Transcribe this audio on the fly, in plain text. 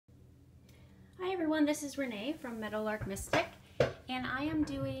Hi everyone, this is Renee from Meadowlark Mystic, and I am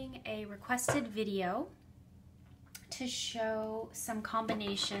doing a requested video to show some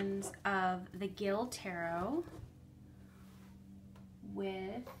combinations of the Gill Tarot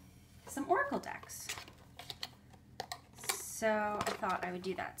with some Oracle decks. So I thought I would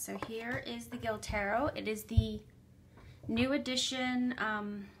do that. So here is the Gill Tarot. It is the new edition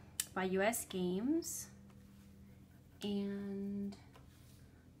by US Games, and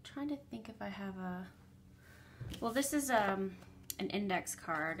trying to think if I have a, well, this is an index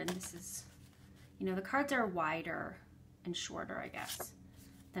card, and this is, you know, the cards are wider and shorter, I guess,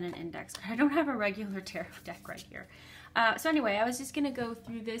 than an index card. I don't have a regular tarot deck right here. So anyway, I was just gonna go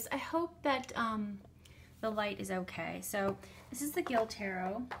through this. I hope that the light is okay. So this is the Gill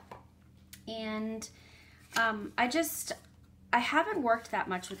Tarot, and I haven't worked that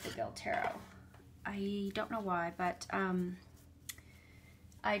much with the Gill Tarot. I don't know why, but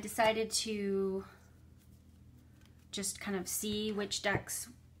I decided to just kind of see which decks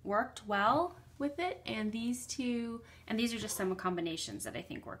worked well with it, and these two, and these are just some combinations that I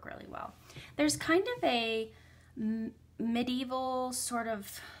think work really well. There's kind of a medieval sort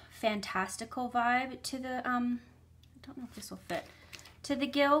of fantastical vibe to the, I don't know if this will fit, to the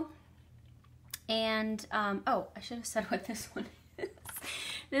Gill. And, oh, I should have said what this one is.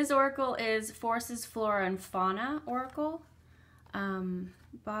 This oracle is Forces, Flora, and Fauna Oracle.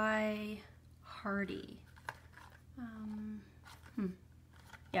 By Hardy.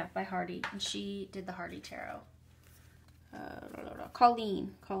 Yeah, by Hardy. And she did the Hardy Tarot.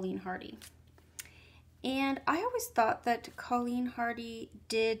 Colleen Hardy. And I always thought that Colleen Hardy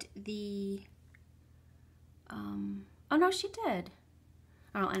did the, oh no, she did.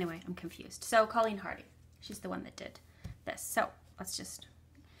 Oh, anyway, I'm confused. So Colleen Hardy, she's the one that did this. So let's just,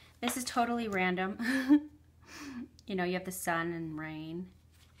 this is totally random. You know, you have the sun and rain.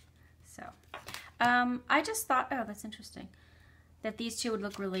 So, I just thought, oh, that's interesting, that these two would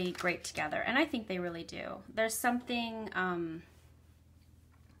look really great together. And I think they really do. There's something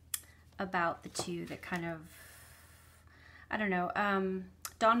about the two that kind of, I don't know.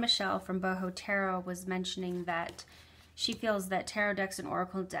 Dawn Michelle from Boho Tarot was mentioning that she feels that tarot decks and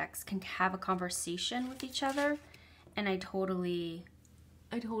oracle decks can have a conversation with each other. And I totally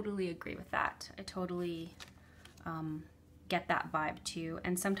agree with that. I totally get that vibe too,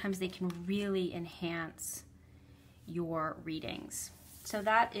 and sometimes they can really enhance your readings. So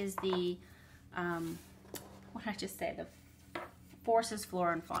that is the, what did I just say? The Forces,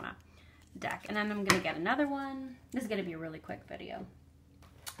 Flora, and Fauna deck. And then I'm gonna get another one. This is gonna be a really quick video.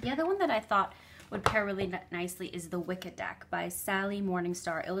 The other one that I thought would pair really nicely is the Wicca deck by Sally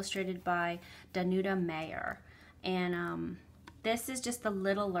Morningstar, illustrated by Danuta Mayer. And this is just the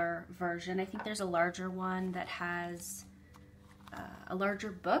littler version. I think there's a larger one that has a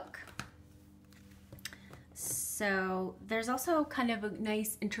larger book. So there's also kind of a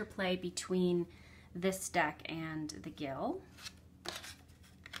nice interplay between this deck and the Gill.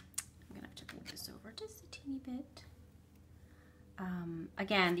 I'm gonna have to move this over just a teeny bit.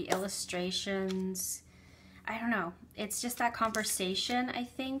 Again, the illustrations, I don't know, it's just that conversation, I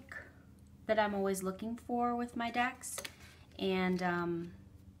think, that I'm always looking for with my decks. And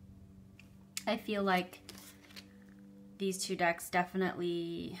I feel like these two decks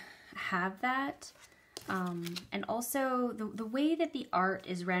definitely have that. And also the way that the art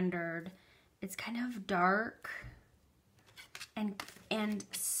is rendered, it's kind of dark and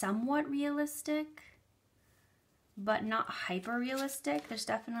somewhat realistic, but not hyper realistic. There's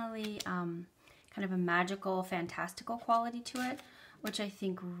definitely kind of a magical, fantastical quality to it, which I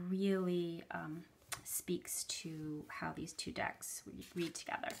think really speaks to how these two decks read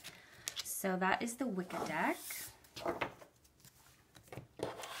together. So that is the Wicca deck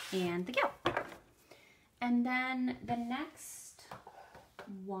and the Gill. And then the next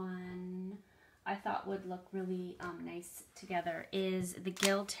one I thought would look really nice together is the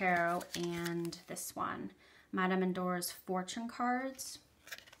Gill Tarot and this one, Madame Endora's Fortune Cards.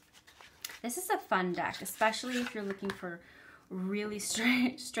 This is a fun deck, especially if you're looking for really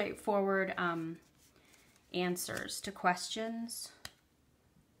straightforward answers to questions.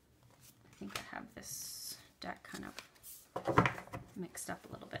 I think I have this deck kind of mixed up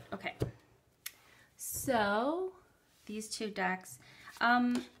a little bit. Okay, so these two decks,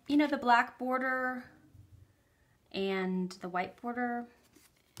 you know, the black border and the white border,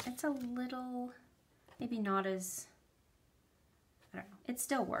 it's a little, maybe not as, I don't know, it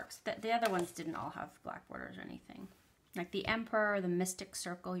still works. The other ones didn't all have black borders or anything. Like the Emperor, the Mystic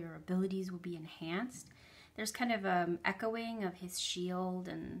Circle, your abilities will be enhanced. There's kind of echoing of his shield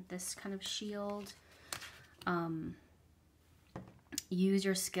and this kind of shield. use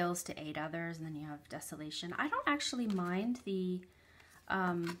your skills to aid others, and then you have desolation. I don't actually mind the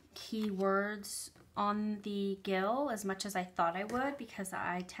keywords on the Gill as much as I thought I would, because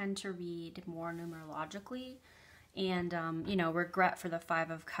I tend to read more numerologically, and you know, regret for the 5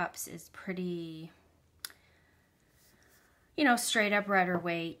 of Cups is pretty, you know, straight up Rider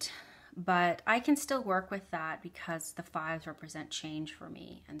Waite, but I can still work with that because the 5s represent change for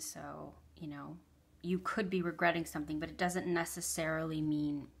me. And so, you know, you could be regretting something, but it doesn't necessarily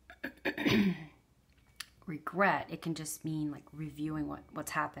mean regret. It can just mean like reviewing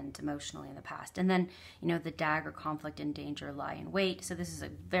what's happened emotionally in the past. And then, you know, the dagger, conflict and danger lie in wait. So this is a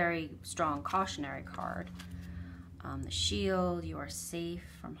very strong cautionary card. The shield, you are safe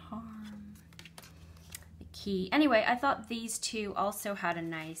from harm. The key. Anyway, I thought these two also had a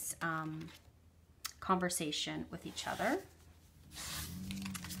nice conversation with each other.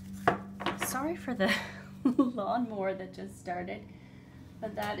 Sorry for the lawnmower that just started,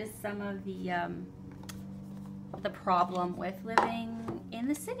 but that is some of the problem with living in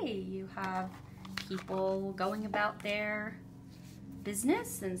the city. You have people going about their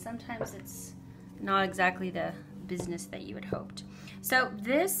business, and sometimes it's not exactly the business that you had hoped. So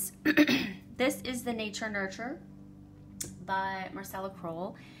this this is the Nature Nurture by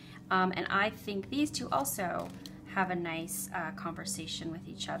Kroll, and I think these two also have a nice conversation with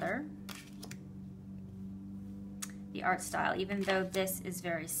each other. The art style, even though this is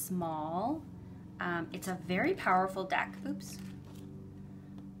very small, it's a very powerful deck. Oops.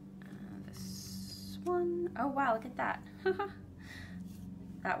 This one, oh wow, look at that.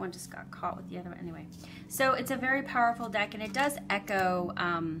 That one just got caught with the other one. Anyway, so it's a very powerful deck, and it does echo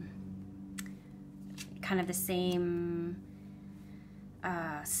kind of the same,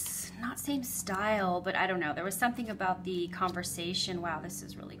 not same style, but I don't know. There was something about the conversation. Wow, this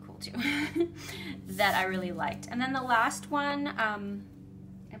is really cool too, that I really liked. And then the last one, I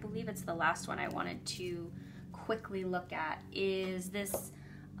believe it's the last one I wanted to quickly look at, is this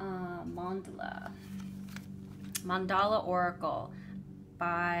Mandala Oracle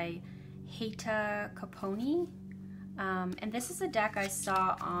by Copony. And this is a deck I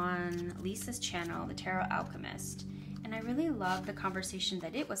saw on Lisa's channel, The Tarot Alchemist, and I really loved the conversation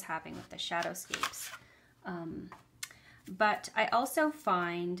that it was having with the shadowscapes. But I also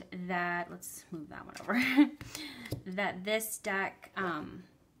find that, let's move that one over, that this deck can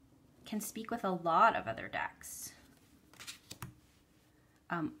speak with a lot of other decks.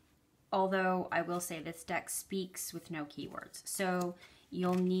 Although I will say this deck speaks with no keywords. So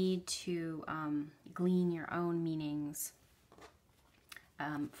you'll need to glean your own meanings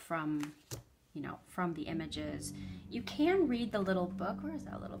from, you know, from the images. You can read the little book. Where is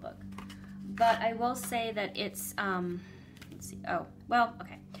that little book? But I will say that it's, let's see. Oh, well,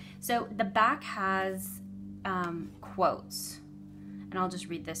 okay. So the back has quotes, and I'll just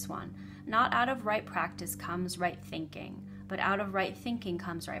read this one. Not out of right practice comes right thinking, but out of right thinking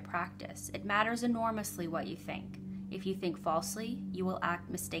comes right practice. It matters enormously what you think. If you think falsely, you will act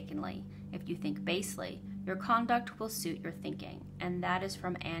mistakenly. If you think basely, your conduct will suit your thinking. And that is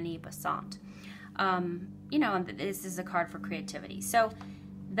from Annie Besant. You know, and this is a card for creativity. So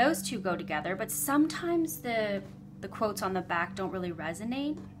those two go together, but sometimes the quotes on the back don't really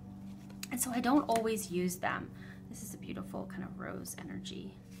resonate. And so I don't always use them. This is a beautiful kind of rose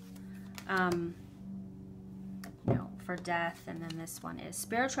energy. You know, for death. And then this one is,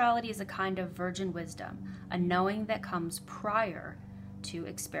 spirituality is a kind of virgin wisdom, a knowing that comes prior to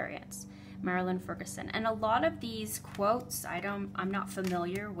experience. Marilyn Ferguson. And a lot of these quotes, I'm not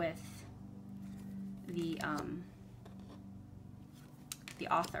familiar with the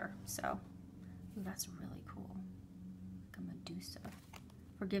author, so ooh, that's really cool. Like a Medusa.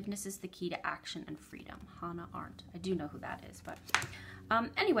 Forgiveness is the key to action and freedom. Hannah Arendt. I do know who that is, but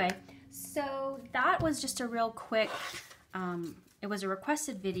anyway, so that was just a real quick, it was a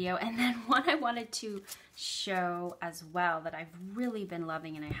requested video, and then one I wanted to show as well that I've really been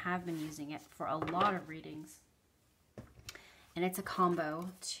loving, and I have been using it for a lot of readings. And it's a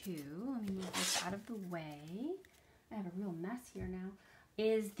combo too. Let me move this out of the way. I have a real mess here now.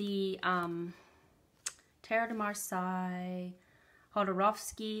 Is the Tarot de Marseille,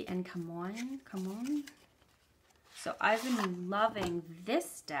 Jodorowsky, and Camoin. So I've been loving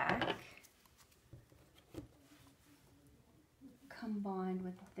this deck combined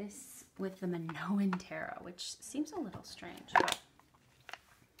with this, with the Minoan Tarot, which seems a little strange, but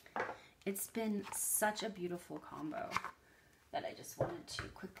it's been such a beautiful combo that I just wanted to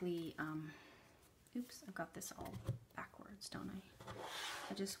quickly, oops, I've got this all backwards, don't I?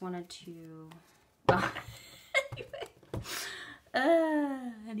 I just wanted to,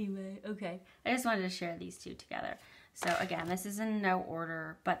 anyway, okay. I just wanted to share these two together. So again, this is in no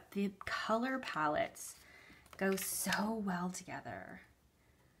order, but the color palettes go so well together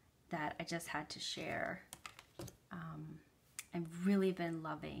that I just had to share. I've really been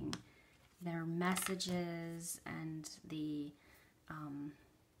loving their messages and the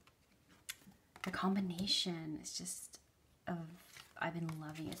combination is just I've been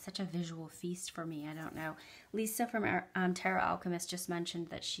loving it. It's such a visual feast for me. I don't know. Lisa from Tarot Alchemist just mentioned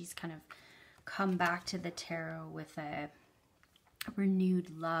that she's kind of come back to the tarot with a renewed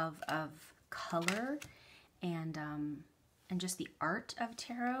love of color and just the art of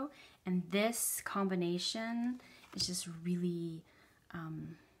tarot. And this combination is just really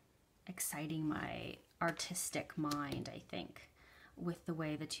exciting my artistic mind, I think, with the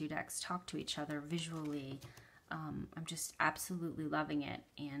way the two decks talk to each other visually. I'm just absolutely loving it,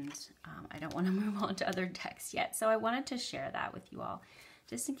 and I don't want to move on to other decks yet. So I wanted to share that with you all,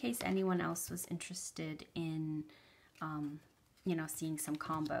 just in case anyone else was interested in, you know, seeing some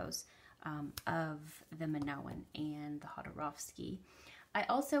combos of the Minoan and the Jodorowsky. I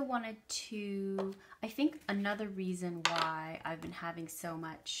also wanted to, I think another reason why I've been having so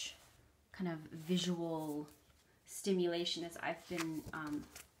much kind of visual stimulation is I've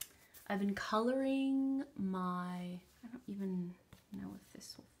been coloring my, I don't even know if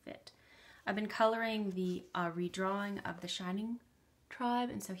this will fit. I've been coloring the redrawing of the Shining Tribe,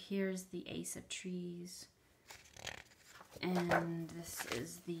 and so here's the Ace of Trees, and this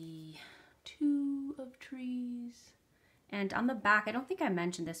is the Two of Trees. And on the back, I don't think I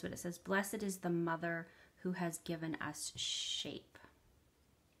mentioned this, but it says, "Blessed is the mother who has given us shape."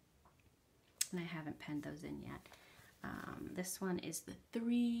 And I haven't penned those in yet. This one is the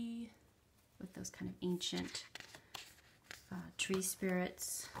Three with those kind of ancient tree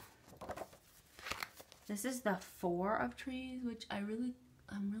spirits. This is the Four of Trees, which I'm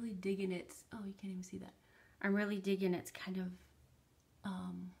really digging its, oh, you can't even see that. I'm really digging its kind of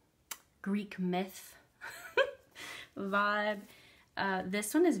Greek myth vibe.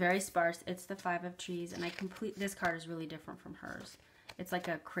 This one is very sparse. It's the Five of Trees, and this card is really different from hers. It's like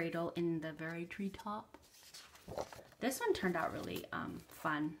a cradle in the very treetop. This one turned out really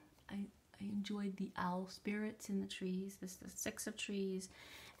fun. I enjoyed the owl spirits in the trees. This is the Six of Trees.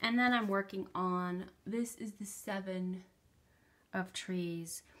 And then I'm working on, this is the Seven of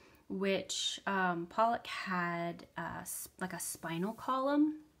Trees, which Pollock had like a spinal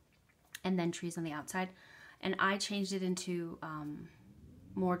column and then trees on the outside. And I changed it into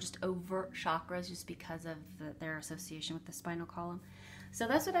more just overt chakras just because of their association with the spinal column. So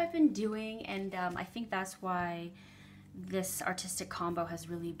that's what I've been doing, and I think that's why this artistic combo has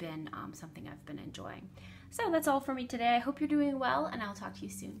really been something I've been enjoying. So that's all for me today. I hope you're doing well, and I'll talk to you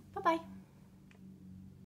soon. Bye-bye.